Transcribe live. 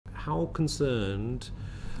how concerned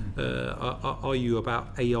are you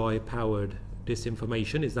about AI-powered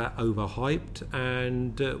disinformation? Is that overhyped?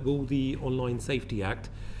 And will the Online Safety Act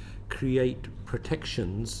create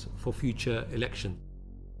protections for future elections?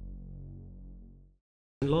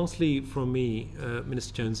 And lastly, from me,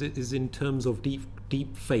 Minister Jones, is in terms of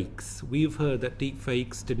deep fakes. We've heard that deep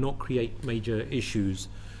fakes did not create major issues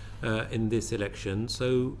in this election.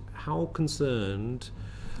 So how concerned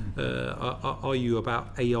are you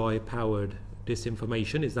about AI-powered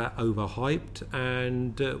disinformation? Is that overhyped?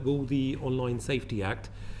 And will the Online Safety Act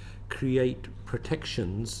create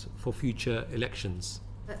protections for future elections?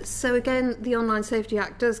 So again, the Online Safety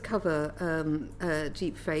Act does cover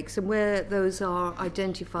deep fakes, and where those are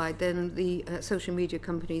identified, then the social media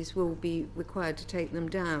companies will be required to take them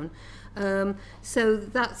down. So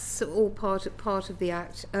that's all part of the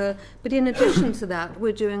Act. But in addition to that,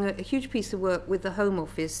 we're doing a huge piece of work with the Home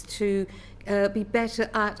Office to be better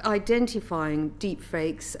at identifying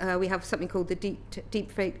deepfakes. We have something called the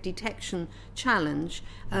Deepfake Detection Challenge.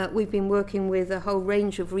 We've been working with a whole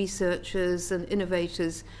range of researchers and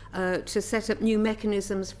innovators to set up new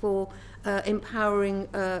mechanisms for empowering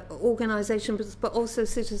organisations, but also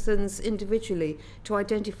citizens individually, to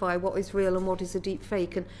identify what is real and what is a deep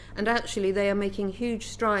fake. And actually, they are making huge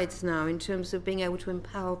strides now in terms of being able to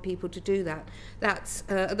empower people to do that. That's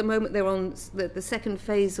at the moment they're on the second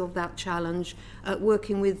phase of that challenge,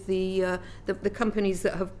 working with the companies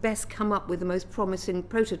that have best come up with the most promising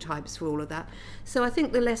prototypes for all of that. So I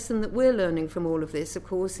think the lesson that we're learning from all of this, of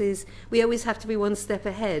course, is we always have to be one step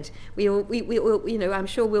ahead. We I'm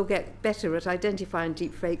sure we'll get better at identifying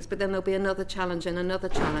deep fakes, but then there'll be another challenge and another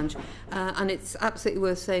challenge. And it's absolutely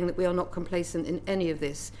worth saying that we are not complacent in any of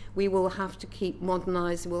this. We will have to keep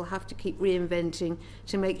modernising, we'll have to keep reinventing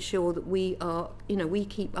to make sure that we are, we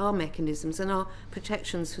keep our mechanisms and our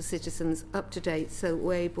protections for citizens up to date, so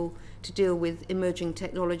we're able to deal with emerging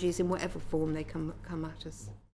technologies in whatever form they come at us.